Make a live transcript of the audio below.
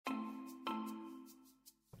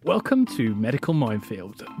Welcome to Medical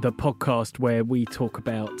Minefield, the podcast where we talk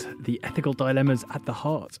about the ethical dilemmas at the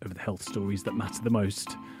heart of the health stories that matter the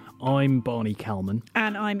most. I'm Barney Kalman.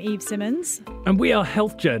 And I'm Eve Simmons. And we are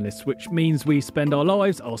health journalists, which means we spend our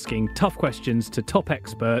lives asking tough questions to top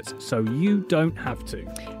experts so you don't have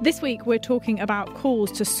to. This week we're talking about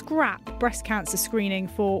calls to scrap breast cancer screening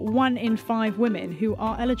for 1 in 5 women who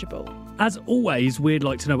are eligible. As always, we'd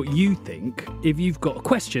like to know what you think. If you've got a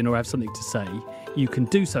question or have something to say, you can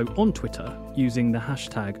do so on Twitter using the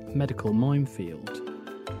hashtag #MedicalMinefield.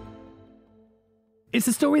 It's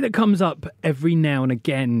a story that comes up every now and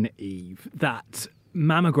again, Eve, that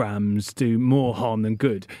mammograms do more harm than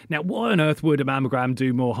good. Now, why on earth would a mammogram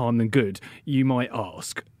do more harm than good, you might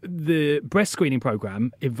ask? The breast screening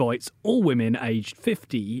programme invites all women aged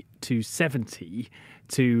 50 to 70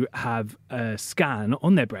 to have a scan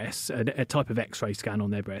on their breasts, a type of X-ray scan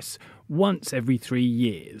on their breasts, once every 3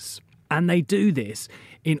 years. And they do this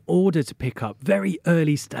in order to pick up very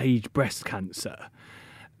early stage breast cancer,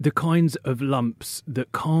 the kinds of lumps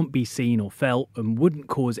that can't be seen or felt and wouldn't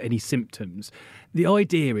cause any symptoms. The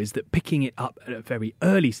idea is that picking it up at a very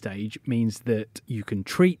early stage means that you can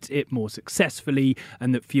treat it more successfully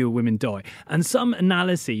and that fewer women die. And some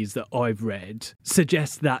analyses that I've read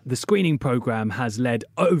suggest that the screening programme has led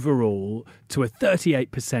overall to a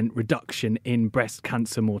 38% reduction in breast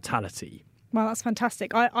cancer mortality. Well, that's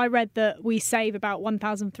fantastic. I read that we save about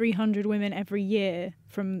 1,300 women every year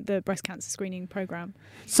from the breast cancer screening programme.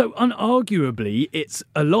 So unarguably, it's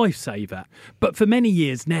a lifesaver. But for many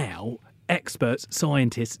years now, experts,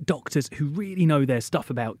 scientists, doctors who really know their stuff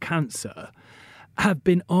about cancer have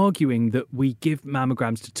been arguing that we give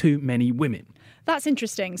mammograms to too many women. That's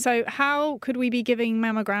interesting. So how could we be giving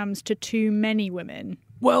mammograms to too many women?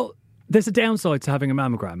 Well, there's a downside to having a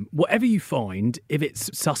mammogram. Whatever you find, if it's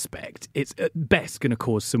suspect, it's at best going to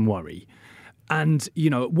cause some worry. And,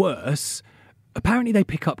 at worst, apparently they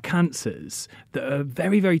pick up cancers that are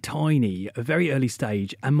very, very tiny, a very early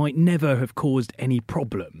stage, and might never have caused any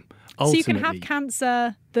problem. Ultimately. So you can have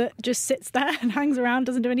cancer that just sits there and hangs around,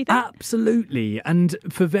 doesn't do anything? Absolutely. And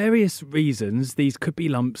for various reasons, these could be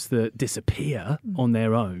lumps that disappear on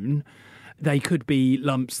their own. They could be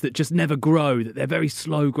lumps that just never grow, that they're very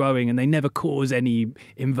slow growing and they never cause any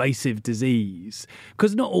invasive disease.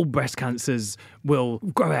 Because not all breast cancers will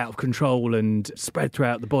grow out of control and spread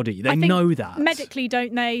throughout the body. They know that. Medically,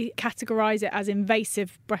 don't they categorise it as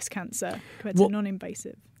invasive breast cancer compared to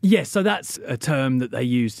non-invasive? Yes, so that's a term that they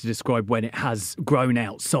use to describe when it has grown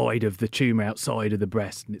outside of the tumour, outside of the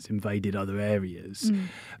breast, and it's invaded other areas.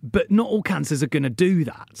 But not all cancers are going to do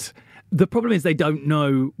that. The problem is they don't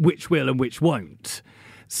know which will and which won't.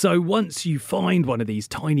 So once you find one of these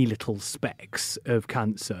tiny little specks of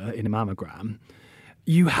cancer in a mammogram,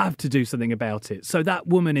 you have to do something about it. So that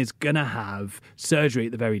woman is going to have surgery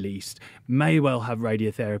at the very least, may well have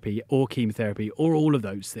radiotherapy or chemotherapy or all of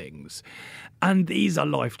those things. And these are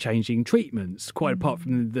life-changing treatments, quite apart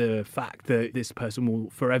from the fact that this person will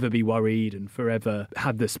forever be worried and forever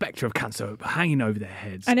have the spectre of cancer hanging over their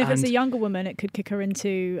heads. And if it's a younger woman, it could kick her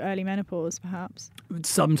into early menopause, perhaps.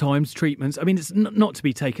 Sometimes treatments, it's not to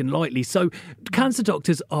be taken lightly. So cancer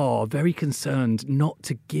doctors are very concerned not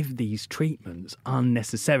to give these treatments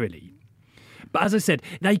unnecessarily. But as I said,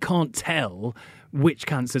 they can't tell which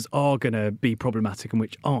cancers are going to be problematic and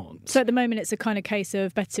which aren't. So at the moment, it's a kind of case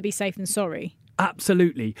of better to be safe than sorry.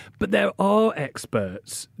 Absolutely. But there are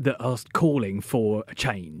experts that are calling for a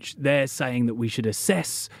change. They're saying that we should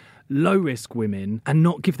assess low-risk women and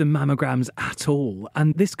not give them mammograms at all.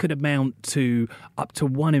 And this could amount to up to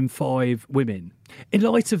 1 in 5 women. In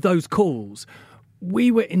light of those calls,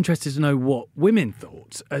 we were interested to know what women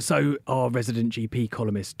thought. So our resident GP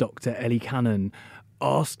columnist, Dr. Ellie Cannon,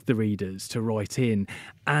 asked the readers to write in,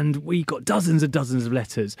 and we got dozens and dozens of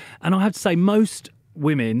letters. And I have to say, most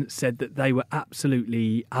women said that they were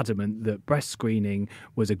absolutely adamant that breast screening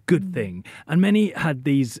was a good thing. And many had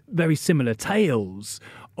these very similar tales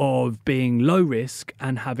of being low risk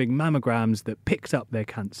and having mammograms that picked up their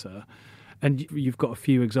cancer. And you've got a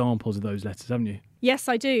few examples of those letters, haven't you? Yes,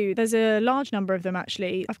 I do. There's a large number of them,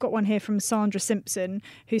 actually. I've got one here from Sandra Simpson,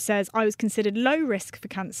 who says, I was considered low risk for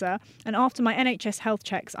cancer, and after my NHS health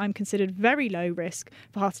checks, I'm considered very low risk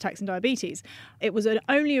for heart attacks and diabetes. It was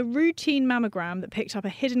only a routine mammogram that picked up a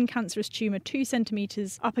hidden cancerous tumour 2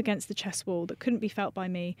 centimetres up against the chest wall that couldn't be felt by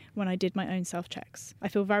me when I did my own self-checks. I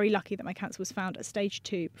feel very lucky that my cancer was found at stage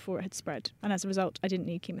 2 before it had spread, and as a result, I didn't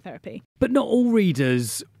need chemotherapy. But not all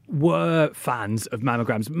readers were fans of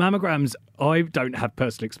mammograms. Mammograms, I don't don't have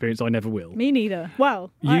personal experience. I never will. Me neither.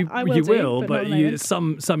 Well, You I will you do, will, but but not at the you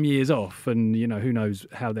moment. some years off, and who knows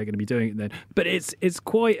how they're going to be doing it then. But it's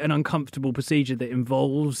quite an uncomfortable procedure that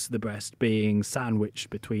involves the breast being sandwiched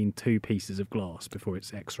between two pieces of glass before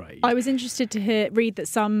it's X-rayed. I was interested to read that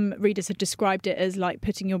some readers had described it as like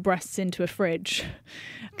putting your breasts into a fridge,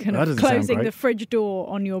 kind That of doesn't sound closing great. the fridge door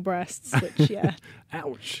on your breasts, which, yeah.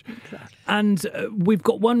 Ouch. And we've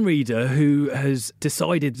got one reader who has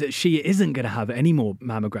decided that she isn't going to have any more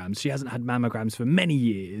mammograms. She hasn't had mammograms for many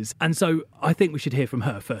years. And so I think we should hear from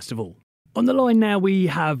her first of all. On the line now we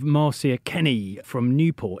have Marcia Kenny from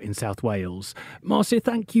Newport in South Wales. Marcia,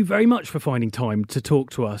 thank you very much for finding time to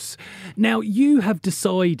talk to us. Now, you have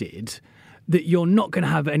decided that you're not going to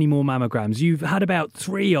have any more mammograms. You've had about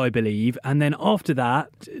 3, I believe, and then after that,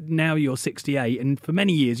 now you're 68, and for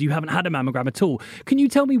many years you haven't had a mammogram at all. Can you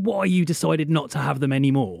tell me why you decided not to have them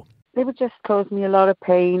anymore? They would just cause me a lot of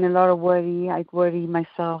pain, a lot of worry. I'd worry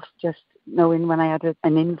myself just knowing when I had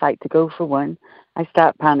an invite to go for one. I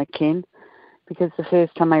start panicking because the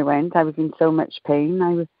first time I went, I was in so much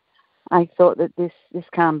pain. I thought that this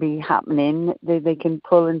can't be happening. They can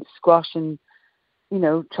pull and squash and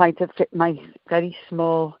try to fit my very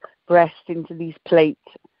small breast into these plates.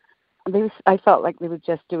 I felt like they were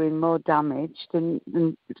just doing more damage than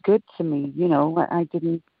good to me.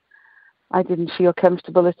 I didn't feel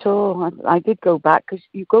comfortable at all. I did go back because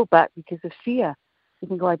you go back because of fear. You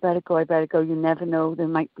think, I better go. You never know, there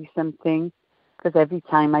might be something. Because every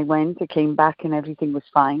time I went, I came back and everything was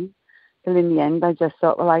fine. Till in the end, I just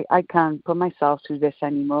thought, well, I can't put myself through this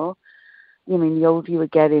anymore. The older you are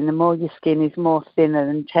getting, the more your skin is more thinner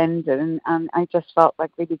and tender, and I just felt like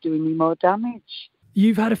they were doing me more damage.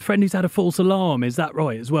 You've had a friend who's had a false alarm, is that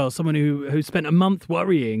right, as well? Someone who spent a month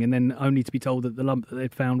worrying and then only to be told that the lump that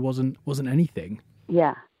they'd found wasn't anything.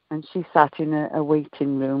 Yeah, and she sat in a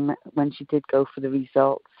waiting room when she did go for the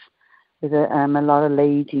results with a lot of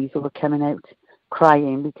ladies who were coming out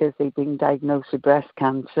crying because they'd been diagnosed with breast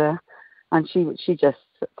cancer, and she just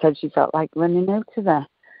said she felt like running out of there.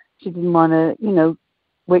 She didn't want to,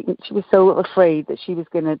 wait. She was so afraid that she was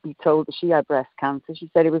going to be told that she had breast cancer.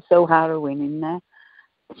 She said it was so harrowing in there.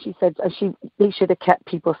 She said they should have kept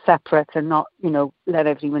people separate and not, let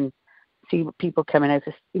everyone see people coming out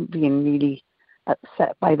as being really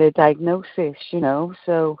upset by their diagnosis,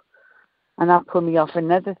 So, and that put me off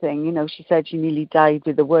another thing. She said she nearly died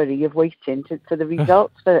with the worry of waiting for the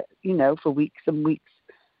results for weeks and weeks.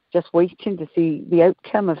 Just waiting to see the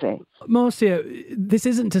outcome of it. Marcia, this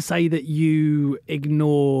isn't to say that you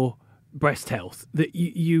ignore breast health, that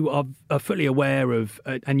you are fully aware of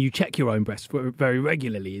and you check your own breast very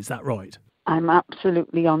regularly, is that right? I'm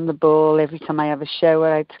absolutely on the ball. Every time I have a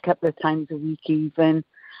shower, a couple of times a week even.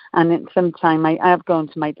 And then sometime I have gone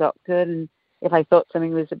to my doctor, and if I thought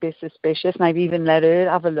something was a bit suspicious, and I've even let her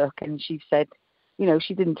have a look, and she said,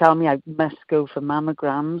 she didn't tell me I must go for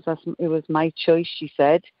mammograms. It was my choice, she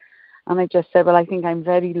said. And I just said, well, I think I'm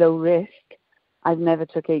very low risk. I've never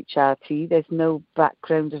took HRT. There's no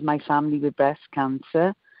background of my family with breast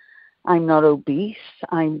cancer. I'm not obese.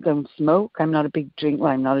 I don't smoke. I'm not a big drinker.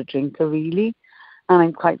 Well, I'm not a drinker really. And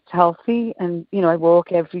I'm quite healthy. And, I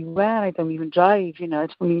walk everywhere. I don't even drive. I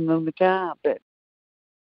don't even own the car. But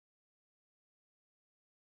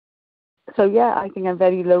so, yeah, I think I'm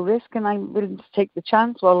very low risk, and I'm willing to take the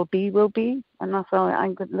chance. What'll be, will be. And that's how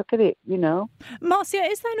I'm going to look at it, Marcia,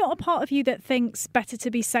 is there not a part of you that thinks better to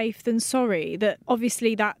be safe than sorry? That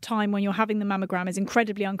obviously that time when you're having the mammogram is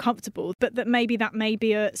incredibly uncomfortable, but that may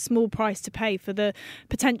be a small price to pay for the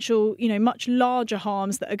potential, much larger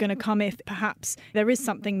harms that are going to come if perhaps there is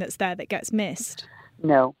something that's there that gets missed?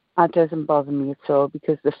 No, that doesn't bother me at all,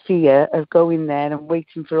 because the fear of going there and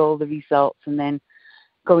waiting for all the results and then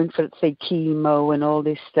going for, say, chemo and all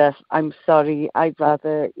this stuff, I'm sorry, I'd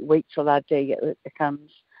rather wait till that day it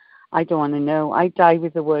comes. I don't want to know. I die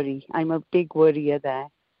with a worry. I'm a big worrier there.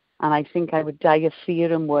 And I think I would die of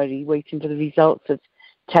fear and worry, waiting for the results of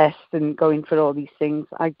tests and going for all these things.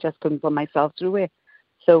 I just couldn't put myself through it.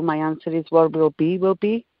 So my answer is, what will be, will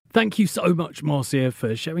be. Thank you so much, Marcia,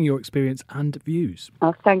 for sharing your experience and views.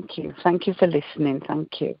 Oh, thank you. Thank you for listening.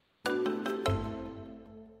 Thank you.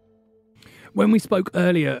 When we spoke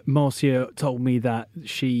earlier, Marcia told me that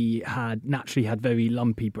she had naturally had very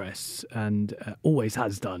lumpy breasts and always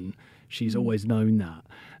has done. She's always known that.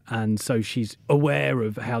 And so she's aware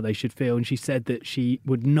of how they should feel. And she said that she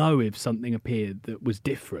would know if something appeared that was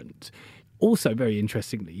different. Also, very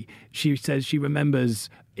interestingly, she says she remembers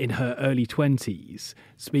in her early 20s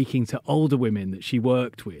speaking to older women that she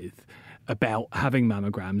worked with about having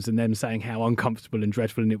mammograms and them saying how uncomfortable and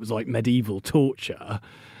dreadful, and it was like medieval torture.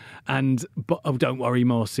 But don't worry,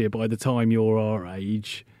 Marcia, by the time you're our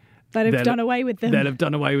age, They'll have done away with them. They'll have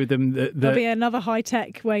done away with them. There'll be another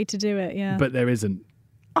high-tech way to do it, yeah. But there isn't.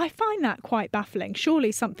 I find that quite baffling.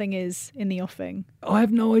 Surely something is in the offing. I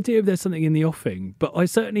have no idea if there's something in the offing, but I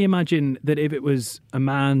certainly imagine that if it was a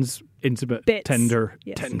man's intimate, Bits. tender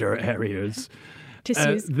Yes. areas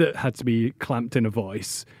Tissues. that had to be clamped in a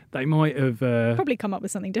vice, they might have Probably come up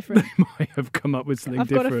with something different. might have come up with something I've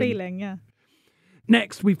different. got a feeling, yeah.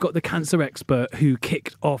 Next, we've got the cancer expert who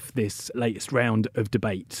kicked off this latest round of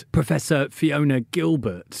debate, Professor Fiona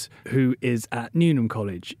Gilbert, who is at Newnham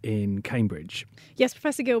College in Cambridge. Yes,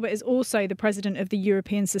 Professor Gilbert is also the president of the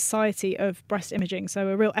European Society of Breast Imaging, so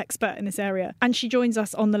a real expert in this area. And she joins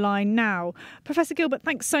us on the line now. Professor Gilbert,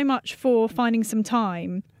 thanks so much for finding some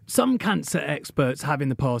time. Some cancer experts have in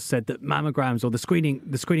the past said that mammograms, or the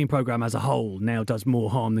screening program as a whole, now does more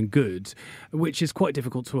harm than good, which is quite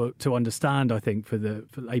difficult to understand, I think, for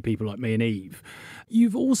lay people like me and Eve.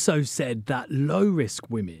 You've also said that low-risk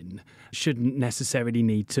women shouldn't necessarily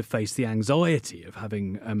need to face the anxiety of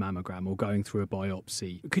having a mammogram or going through a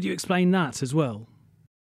biopsy. Could you explain that as well?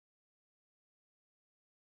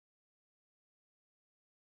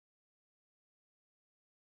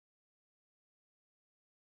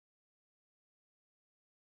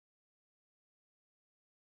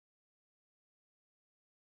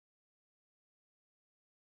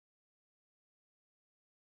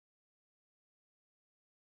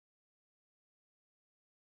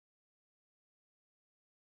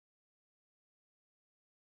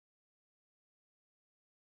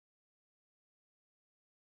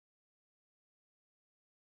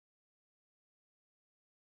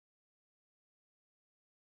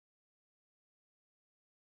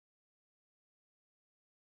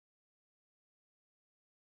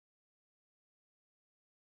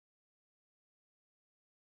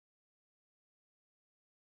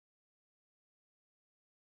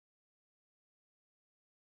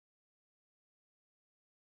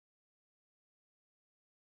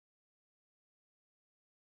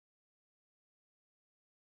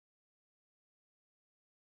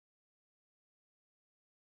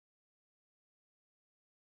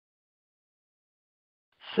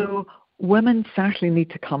 So women certainly need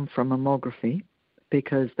to come for mammography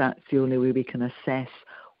because that's the only way we can assess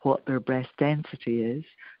what their breast density is.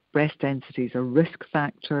 Breast density is a risk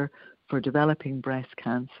factor for developing breast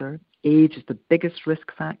cancer. Age is the biggest risk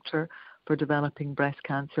factor for developing breast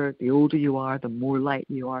cancer. The older you are, the more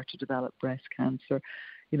likely you are to develop breast cancer.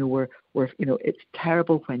 It's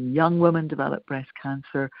terrible when young women develop breast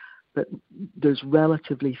cancer, but there's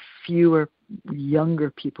relatively fewer younger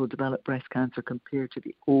people develop breast cancer compared to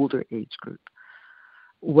the older age group.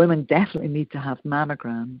 Women definitely need to have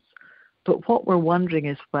mammograms, but what we're wondering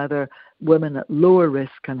is whether women at lower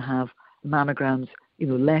risk can have mammograms,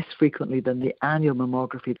 less frequently than the annual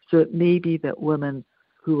mammography. So it may be that women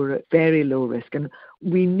who are at very low risk, and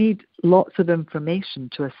we need lots of information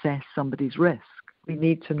to assess somebody's risk. We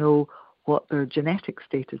need to know what their genetic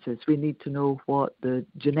status is. We need to know what the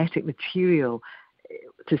genetic material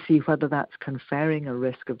to see whether that's conferring a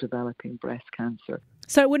risk of developing breast cancer.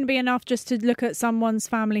 So it wouldn't be enough just to look at someone's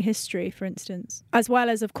family history, for instance, as well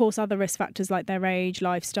as, of course, other risk factors like their age,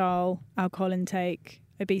 lifestyle, alcohol intake,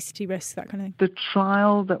 obesity risk, that kind of thing? The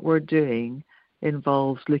trial that we're doing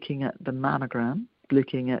involves looking at the mammogram,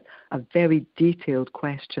 looking at a very detailed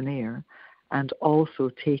questionnaire, and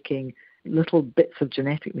also taking little bits of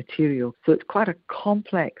genetic material. So it's quite a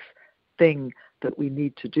complex thing that we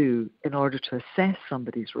need to do in order to assess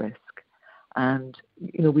somebody's risk. And,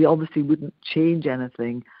 we obviously wouldn't change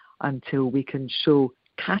anything until we can show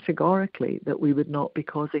categorically that we would not be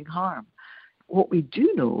causing harm. What we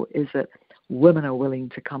do know is that women are willing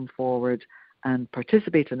to come forward and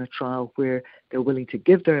participate in a trial where they're willing to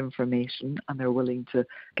give their information and they're willing to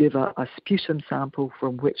give a sputum sample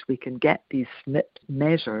from which we can get these SNPs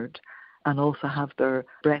measured and also have their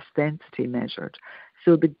breast density measured.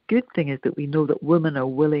 So the good thing is that we know that women are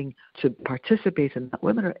willing to participate in that.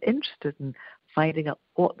 Women are interested in finding out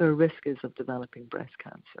what their risk is of developing breast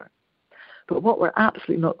cancer. But what we're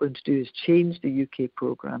absolutely not going to do is change the UK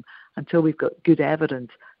programme until we've got good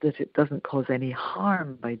evidence that it doesn't cause any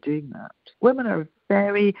harm by doing that. Women are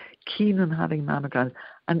very keen on having mammograms,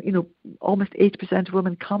 and almost 80% of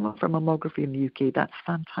women come from mammography in the UK. That's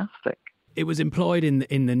fantastic. It was implied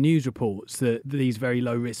in the news reports that these very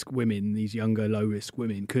low-risk women, these younger low-risk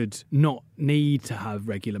women, could not need to have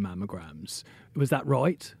regular mammograms. Was that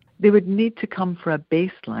right? They would need to come for a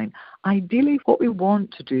baseline. Ideally, what we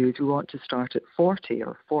want to do is we want to start at 40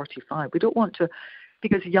 or 45. We don't want to,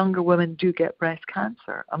 because younger women do get breast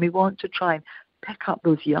cancer, and we want to try and pick up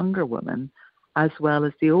those younger women as well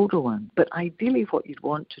as the older one. But ideally what you'd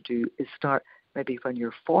want to do is start maybe when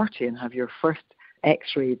you're 40 and have your first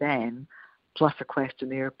X-ray then, plus a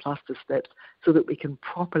questionnaire, plus the steps, so that we can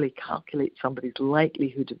properly calculate somebody's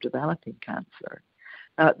likelihood of developing cancer.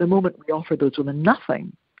 Now, at the moment, we offer those women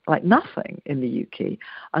nothing in the UK,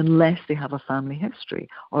 unless they have a family history,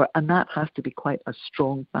 and that has to be quite a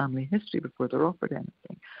strong family history before they're offered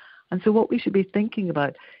anything. And so what we should be thinking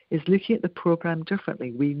about is looking at the programme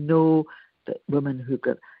differently. We know that women who've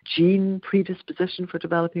got gene predisposition for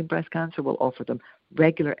developing breast cancer will offer them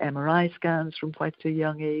regular MRI scans from quite a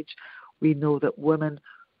young age. We know that women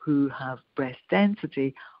who have breast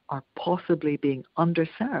density are possibly being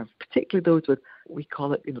underserved, particularly those with, we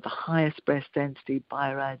call it, the highest breast density,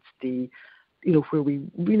 BI-RADS D, where we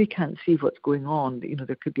really can't see what's going on.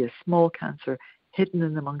 There could be a small cancer hidden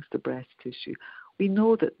in amongst the breast tissue. We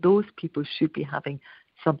know that those people should be having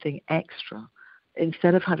something extra.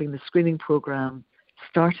 Instead of having the screening program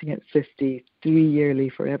starting at 50, 3 yearly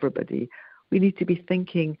for everybody, we need to be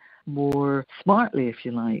thinking more smartly, if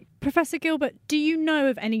you like. Professor Gilbert, do you know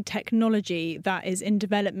of any technology that is in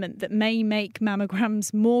development that may make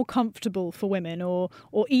mammograms more comfortable for women or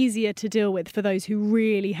easier to deal with for those who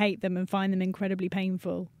really hate them and find them incredibly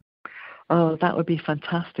painful? Oh, that would be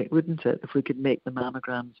fantastic, wouldn't it, if we could make the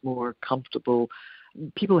mammograms more comfortable.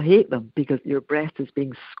 People hate them because your breast is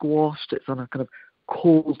being squashed. It's on a kind of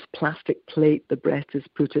cold plastic plate. The breast is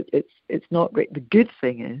put. It's not great. The good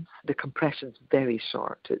thing is the compression's very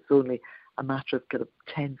short. It's only a matter of kind of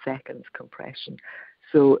 10 seconds compression.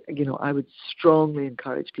 So, I would strongly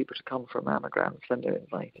encourage people to come for mammograms when they're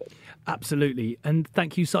invited. Absolutely. And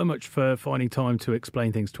thank you so much for finding time to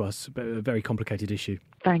explain things to us. A very complicated issue.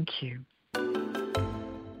 Thank you.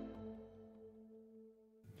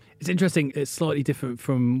 It's interesting. It's slightly different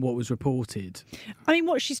from what was reported. I mean,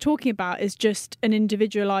 what she's talking about is just an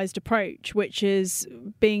individualised approach, which is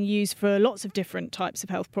being used for lots of different types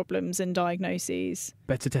of health problems and diagnoses.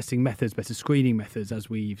 Better testing methods, better screening methods, as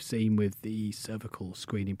we've seen with the cervical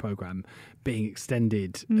screening programme being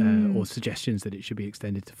extended, or suggestions that it should be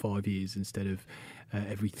extended to 5 years instead of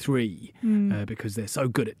every 3, because they're so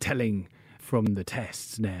good at telling from the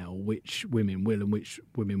tests now which women will and which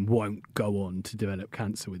women won't go on to develop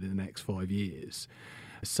cancer within the next 5 years.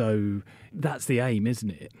 So that's the aim, isn't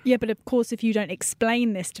it? Yeah, but of course, if you don't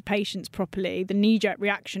explain this to patients properly, the knee-jerk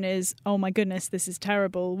reaction is, oh my goodness, this is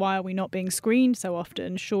terrible. Why are we not being screened so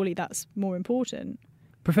often? Surely that's more important.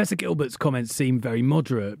 Professor Gilbert's comments seem very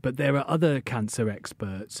moderate, but there are other cancer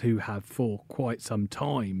experts who have for quite some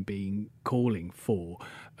time been calling for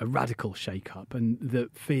a radical shake-up and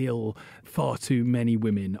that feel far too many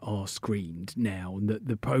women are screened now and that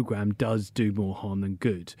the programme does do more harm than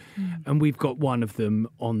good. And we've got one of them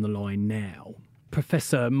on the line now.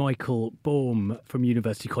 Professor Michael Baum from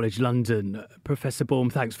University College London. Professor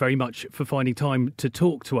Baum, thanks very much for finding time to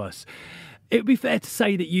talk to us. It would be fair to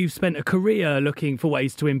say that you've spent a career looking for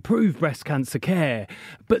ways to improve breast cancer care,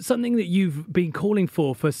 but something that you've been calling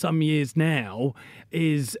for some years now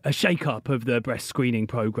is a shake-up of the breast screening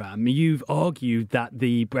programme. You've argued that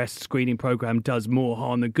the breast screening programme does more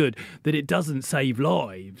harm than good, that it doesn't save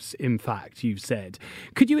lives, in fact, you've said.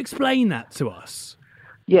 Could you explain that to us?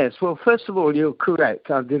 Yes, well, first of all, you're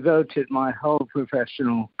correct. I've devoted my whole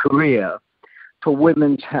professional career to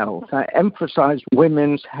women's health. I emphasise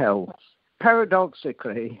women's health.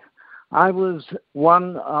 Paradoxically, I was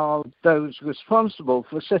one of those responsible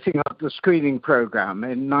for setting up the screening program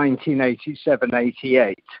in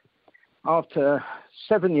 1987-88. After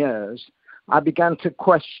 7 years, I began to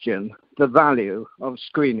question the value of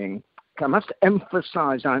screening. I must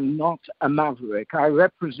emphasize I'm not a maverick. I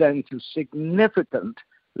represent a significant,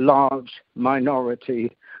 large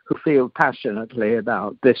minority who feel passionately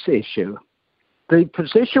about this issue. The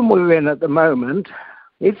position we're in at the moment,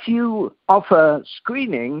 if you offer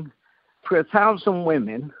screening for 1,000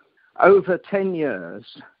 women over 10 years,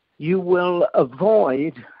 you will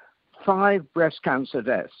avoid 5 breast cancer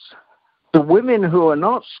deaths. The women who are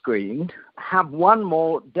not screened have 1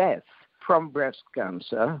 more death from breast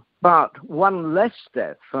cancer, but 1 less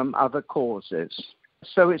death from other causes.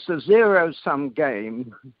 So it's a zero-sum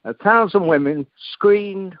game. 1,000 women,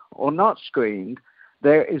 screened or not screened,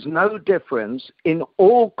 there is no difference in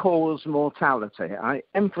all-cause mortality. I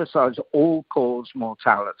emphasize all-cause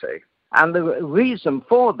mortality. And the reason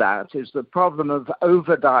for that is the problem of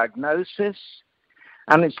overdiagnosis,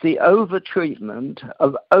 and it's the overtreatment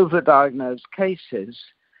of overdiagnosed cases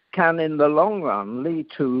can, in the long run, lead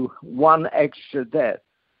to 1 extra death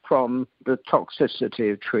from the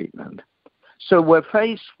toxicity of treatment. So we're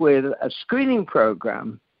faced with a screening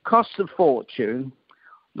program, costs a fortune,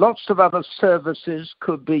 Lots of other services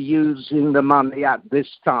could be using the money at this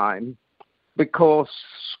time because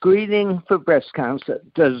screening for breast cancer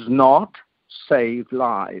does not save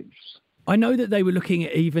lives. I know that they were looking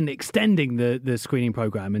at even extending the screening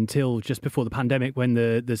program until just before the pandemic when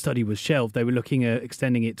the study was shelved. They were looking at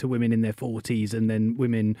extending it to women in their 40s and then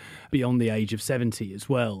women beyond the age of 70 as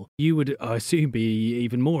well. You would, I assume, be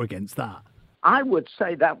even more against that. I would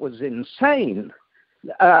say that was insane.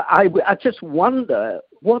 I just wonder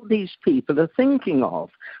what these people are thinking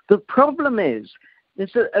of. The problem is,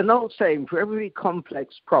 there's an old saying, for every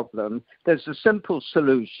complex problem, there's a simple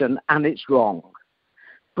solution, and it's wrong.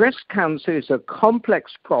 Breast cancer is a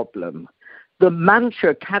complex problem. The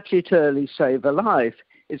mantra, catch it early, save a life,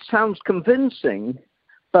 it sounds convincing,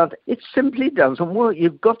 but it simply doesn't work.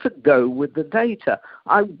 You've got to go with the data.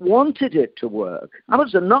 I wanted it to work. I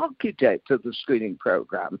was an architect of the screening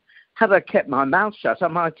program. Had I kept my mouth shut, I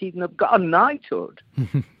might even have got a knighthood.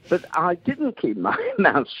 But I didn't keep my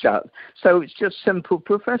mouth shut. So it's just simple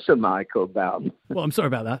Professor Michael Baum. Well, I'm sorry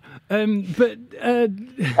about that.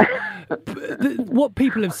 What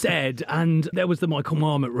people have said, and there was the Michael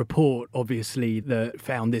Marmot report, obviously, that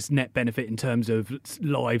found this net benefit in terms of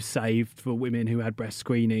lives saved for women who had breast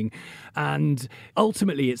screening. And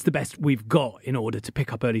ultimately, it's the best we've got in order to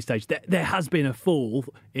pick up early stage. There has been a fall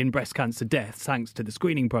in breast cancer deaths thanks to the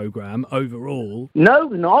screening programme overall. No,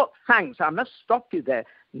 not thanks. I must stop you there.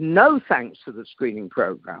 No thanks to the screening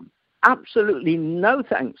program. Absolutely no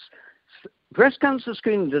thanks. Breast cancer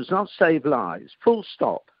screening does not save lives, full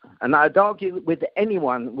stop. And I'd argue with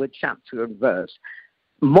anyone with chapter and verse.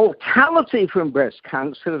 Mortality from breast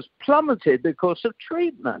cancer has plummeted because of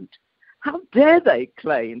treatment. How dare they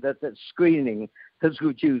claim that screening has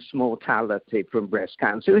reduced mortality from breast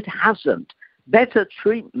cancer? It hasn't. Better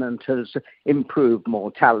treatment has improved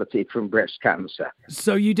mortality from breast cancer.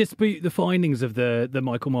 So you dispute the findings of the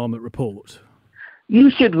Michael Marmot report?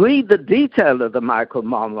 You should read the detail of the Michael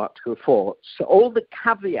Marmot reports, all the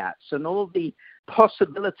caveats and all the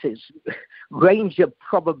possibilities, range of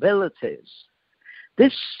probabilities.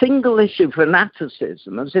 This single issue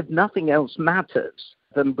fanaticism, as if nothing else matters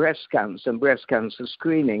than breast cancer and breast cancer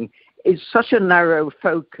screening, is such a narrow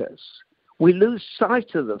focus. We lose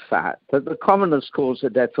sight of the fact that the commonest cause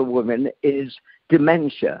of death for women is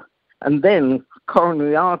dementia, and then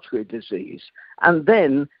coronary artery disease, and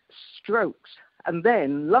then strokes, and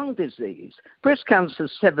then lung disease. Breast cancer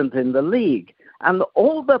is seventh in the league, and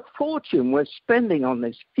all the fortune we're spending on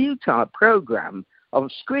this futile program of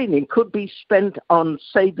screening could be spent on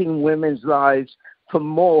saving women's lives for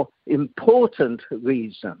more important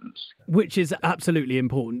reasons. Which is absolutely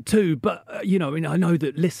important too. But, I know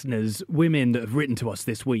that listeners, women that have written to us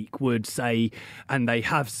this week would say, and they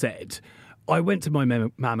have said, I went to my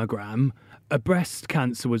mammogram, a breast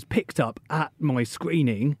cancer was picked up at my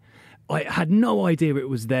screening. I had no idea it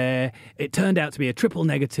was there. It turned out to be a triple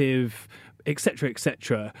negative, etc.,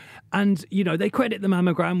 etc. And, they credit the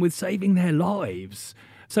mammogram with saving their lives.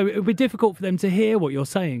 So it would be difficult for them to hear what you're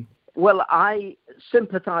saying. Well, I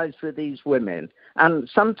sympathize with these women, and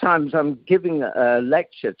sometimes I'm giving a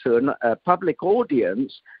lecture to a public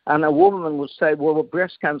audience, and a woman will say, well,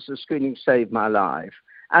 breast cancer screening saved my life.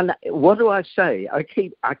 And what do I say? I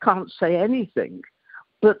can't say anything.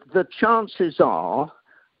 But the chances are,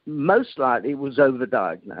 most likely it was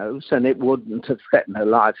overdiagnosed, and it wouldn't have threatened her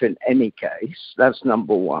life in any case. That's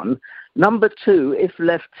number one. Number two, if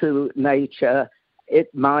left to nature,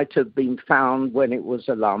 it might have been found when it was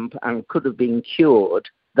a lump and could have been cured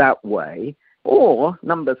that way. Or,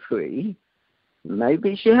 number three,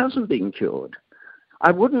 maybe she hasn't been cured.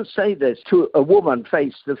 I wouldn't say this to a woman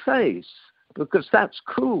face to face because that's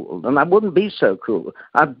cruel, and I wouldn't be so cruel.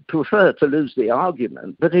 I'd prefer to lose the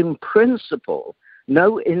argument. But in principle,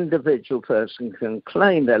 no individual person can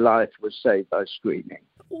claim their life was saved by screening.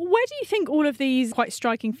 Where do you think all of these quite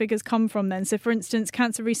striking figures come from then? So, for instance,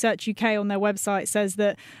 Cancer Research UK on their website says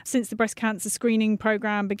that since the breast cancer screening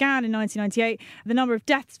programme began in 1998, the number of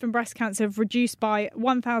deaths from breast cancer have reduced by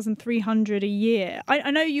 1,300 a year. I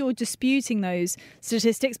know you're disputing those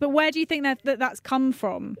statistics, but where do you think that's come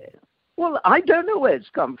from? Well, I don't know where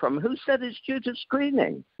it's come from. Who said it's due to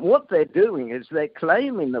screening? What they're doing is they're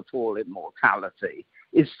claiming the fall in mortality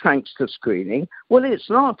is thanks to screening. Well, it's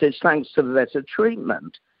not. It's thanks to better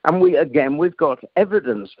treatment. And we've got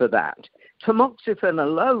evidence for that. Tamoxifen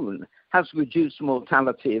alone has reduced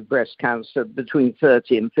mortality of breast cancer between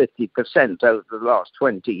 30 and 50% over the last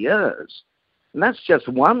 20 years. And that's just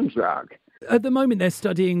one drug. At the moment, they're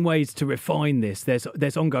studying ways to refine this.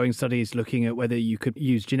 There's ongoing studies looking at whether you could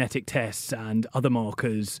use genetic tests and other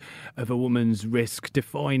markers of a woman's risk,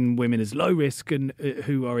 define women as low risk and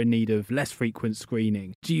who are in need of less frequent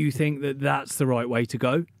screening. Do you think that that's the right way to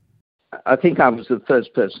go? I think I was the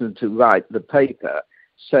first person to write the paper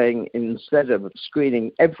saying instead of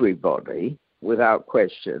screening everybody without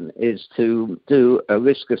question is to do a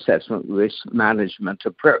risk assessment, risk management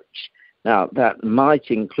approach. Now, that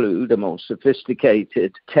might include a more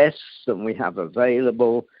sophisticated tests than we have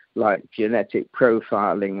available, like genetic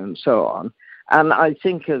profiling and so on. And I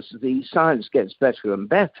think as the science gets better and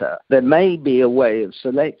better, there may be a way of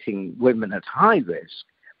selecting women at high risk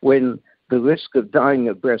when the risk of dying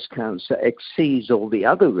of breast cancer exceeds all the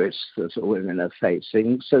other risks that women are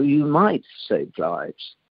facing, so you might save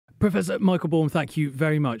lives. Professor Michael Baum, thank you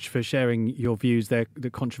very much for sharing your views. They're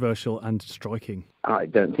controversial and striking. I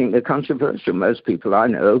don't think they're controversial. Most people I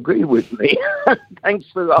know agree with me. Thanks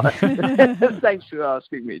for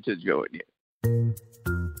asking me to join you.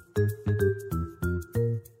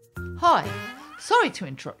 Hi. Sorry to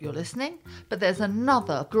interrupt your listening, but there's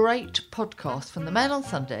another great podcast from the Mail on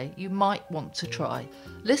Sunday you might want to try.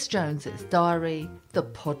 Liz Jones's Diary, the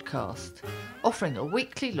podcast, offering a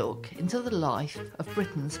weekly look into the life of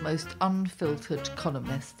Britain's most unfiltered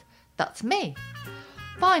columnist. That's me.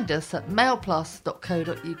 Find us at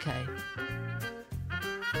mailplus.co.uk.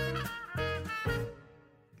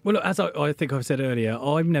 Well, look, as I think I've said earlier,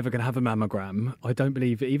 I'm never going to have a mammogram. I don't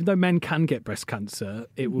believe it. Even though men can get breast cancer,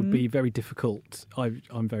 it would be very difficult.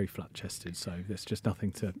 I'm very flat-chested, so there's just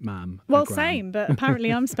nothing to mam. Well, same, but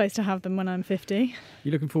apparently I'm supposed to have them when I'm 50.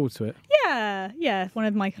 You looking forward to it? Yeah, one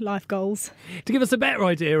of my life goals. To give us a better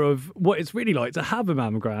idea of what it's really like to have a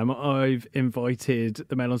mammogram, I've invited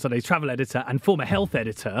the Mail on Sunday's travel editor and former health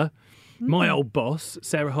editor, my old boss,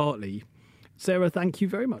 Sarah Hartley. Sarah, thank you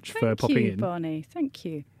very much for popping in. Thank you, Barney. Thank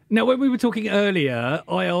you. Now, when we were talking earlier,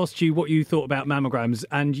 I asked you what you thought about mammograms,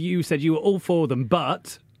 and you said you were all for them,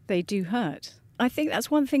 but They do hurt. I think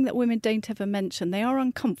that's one thing that women don't ever mention. They are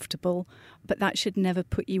uncomfortable, but that should never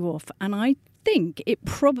put you off. And I think it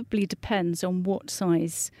probably depends on what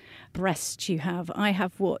size breast you have. I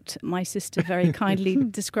have what my sister very kindly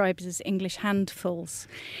describes as English handfuls.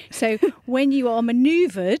 So when you are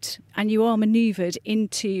manoeuvred, and you are manoeuvred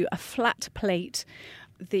into a flat plate,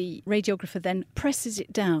 the radiographer then presses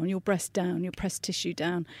it down, your breast tissue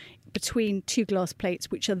down, between two glass plates,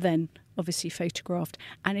 which are then obviously photographed,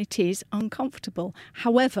 and it is uncomfortable.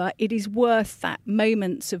 However, it is worth that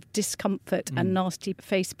moments of discomfort and nasty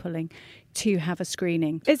face pulling to have a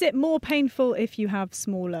screening. Is it more painful if you have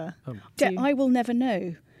smaller? I will never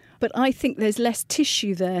know. But I think there's less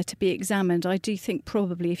tissue there to be examined. I do think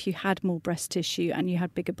probably if you had more breast tissue and you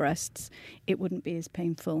had bigger breasts, it wouldn't be as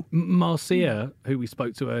painful. Marcia, who we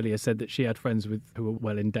spoke to earlier, said that she had friends who were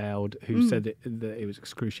well endowed who said that it was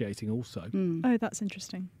excruciating also. Oh, that's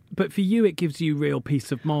interesting. But for you, it gives you real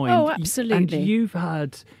peace of mind. Oh, absolutely. And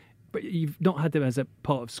you've not had them as a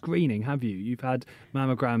part of screening, have you? You've had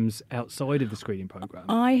mammograms outside of the screening programme.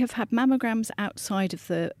 I have had mammograms outside of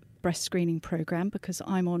the breast screening programme because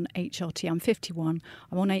I'm on HRT. I'm 51.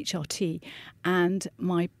 I'm on HRT, and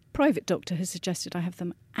my private doctor has suggested I have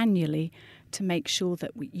them annually to make sure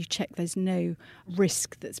that you check there's no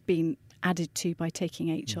risk that's been added to by taking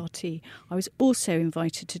HRT. I was also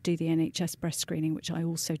invited to do the NHS breast screening, which I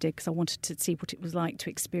also did because I wanted to see what it was like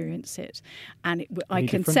to experience it. And I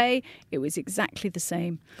can say it was exactly the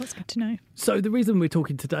same. That's good to know. So the reason we're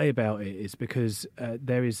talking today about it is because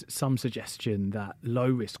there is some suggestion that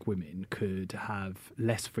low-risk women could have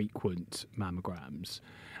less frequent mammograms.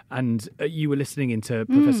 And you were listening into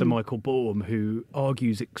Professor Michael Baum, who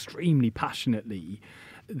argues extremely passionately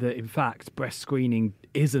that, in fact, breast screening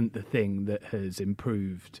isn't the thing that has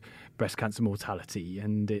improved breast cancer mortality.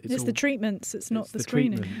 And it's the treatments, it's not the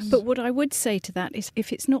screening. Treatments. But what I would say to that is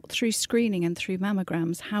if it's not through screening and through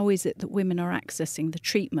mammograms, how is it that women are accessing the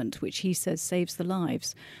treatment, which he says saves the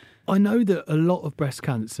lives? I know that a lot of breast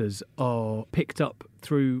cancers are picked up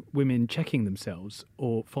through women checking themselves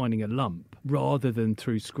or finding a lump rather than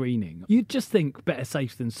through screening. You'd just think better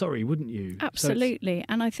safe than sorry, wouldn't you? Absolutely.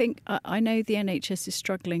 And I think, I know the NHS is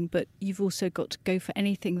struggling, but you've also got to go for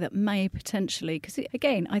anything that may potentially, because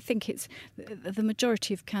again, I think it's the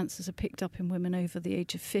majority of cancers are picked up in women over the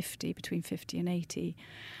age of 50, between 50 and 80.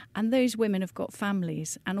 And those women have got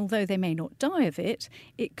families. And although they may not die of it,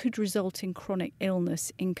 it could result in chronic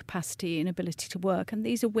illness, incapacity, inability to work. And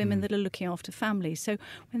these are women that are looking after families. So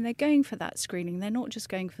when they're going for that screening, they're not just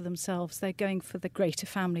going for themselves, they're going for the greater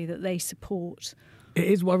family that they support. It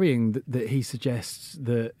is worrying that he suggests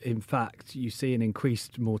that, in fact, you see an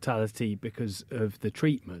increased mortality because of the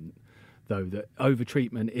treatment though, that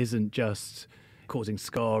over-treatment isn't just causing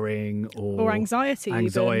scarring or anxiety.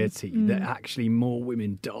 That actually more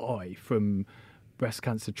women die from breast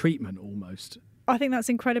cancer treatment almost. I think that's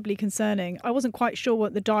incredibly concerning. I wasn't quite sure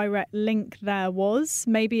what the direct link there was.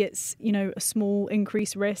 Maybe it's, a small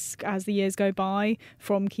increased risk as the years go by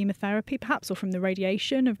from chemotherapy, perhaps, or from the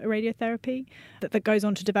radiation of radiotherapy that goes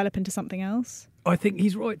on to develop into something else. I think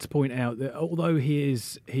he's right to point out that although he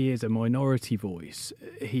is a minority voice,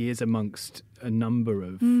 he is amongst a number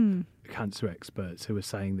of cancer experts who are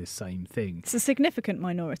saying this same thing. It's a significant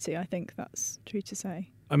minority, I think that's true to say.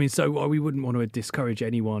 I mean, so we wouldn't want to discourage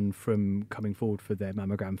anyone from coming forward for their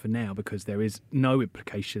mammogram for now, because there is no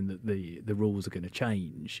implication that the rules are going to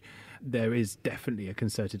change. There is definitely a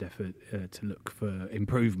concerted effort to look for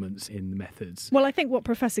improvements in the methods. Well, I think what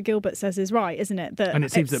Professor Gilbert says is right, isn't it? And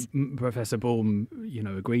it seems that Professor Baum,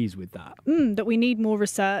 agrees with that. That we need more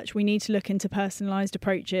research. We need to look into personalised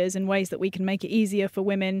approaches and ways that we can make it easier for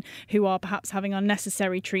women who are perhaps having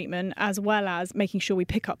unnecessary treatment, as well as making sure we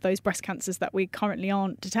pick up those breast cancers that we currently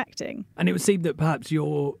aren't detecting. And it would seem that perhaps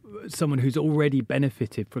you're someone who's already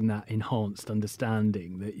benefited from that enhanced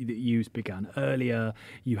understanding, that you began earlier,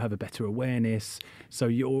 you have a better awareness, so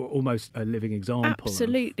you're almost a living example.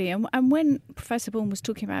 Absolutely. And when Professor Baum was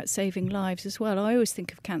talking about saving lives as well, I always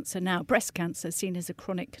think of cancer now, breast cancer seen as a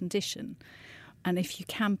chronic condition. And if you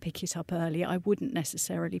can pick it up early, I wouldn't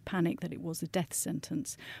necessarily panic that it was a death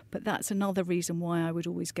sentence. But that's another reason why I would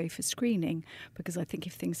always go for screening, because I think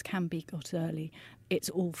if things can be got early, it's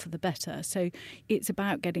all for the better. So it's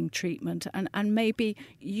about getting treatment. And maybe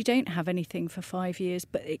you don't have anything for 5 years,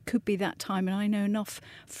 but it could be that time. And I know enough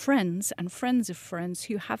friends and friends of friends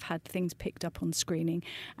who have had things picked up on screening.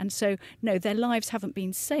 And so, no, their lives haven't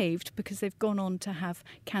been saved because they've gone on to have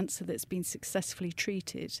cancer that's been successfully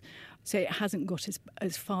treated. So it hasn't got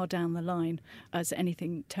as far down the line as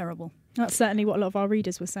anything terrible. That's certainly what a lot of our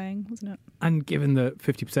readers were saying, wasn't it? And given that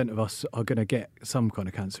 50% of us are going to get some kind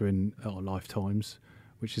of cancer in our lifetimes,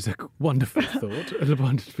 which is a wonderful thought, a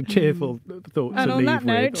wonderful, cheerful thought and to on leave that with.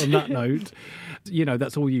 note. On that note,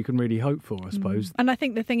 that's all you can really hope for, I suppose. And I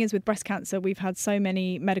think the thing is with breast cancer, we've had so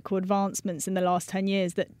many medical advancements in the last 10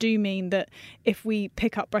 years that do mean that if we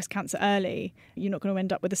pick up breast cancer early, you're not going to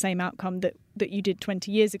end up with the same outcome that you did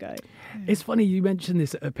 20 years ago. It's funny you mentioned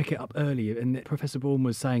this, pick it up early, and Professor Baum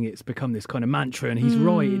was saying it's become this kind of mantra, and he's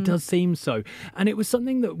right, it does seem so. And it was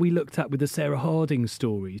something that we looked at with the Sarah Harding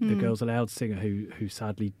story, the Girls Aloud singer who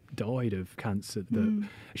sadly died of cancer, that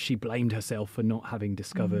she blamed herself for not having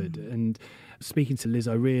discovered. And speaking to Liz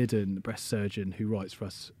O'Riordan, the breast surgeon who writes for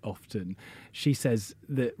us often, she says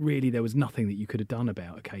that really there was nothing that you could have done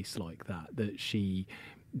about a case like that she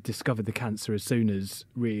discovered the cancer as soon as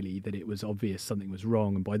really that it was obvious something was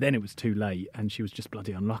wrong, and by then it was too late and she was just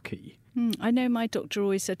bloody unlucky. I know my doctor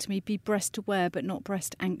always said to me, be breast aware but not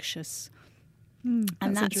breast anxious.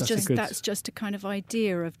 And that's just a kind of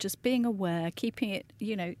idea of just being aware, keeping it,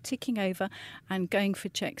 ticking over and going for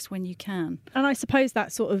checks when you can. And I suppose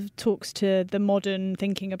that sort of talks to the modern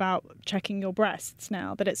thinking about checking your breasts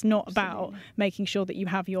now, that it's not about making sure that you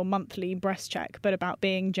have your monthly breast check, but about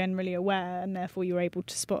being generally aware, and therefore you're able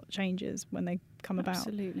to spot changes when they come about.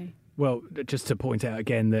 Absolutely. Well, just to point out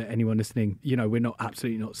again that anyone listening, we're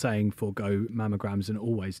absolutely not saying forgo mammograms and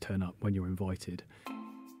always turn up when you're invited.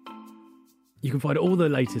 You can find all the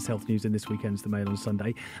latest health news in this weekend's The Mail on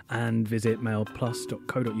Sunday, and visit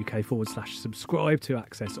mailplus.co.uk/subscribe to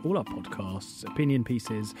access all our podcasts, opinion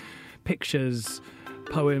pieces, pictures,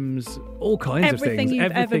 poems, all kinds of things.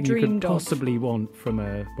 Everything you could possibly want from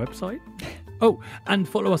a website. Oh, and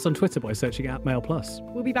follow us on Twitter by searching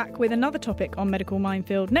 @MailPlus. We'll be back with another topic on Medical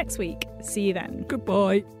Minefield next week. See you then.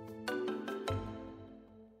 Goodbye.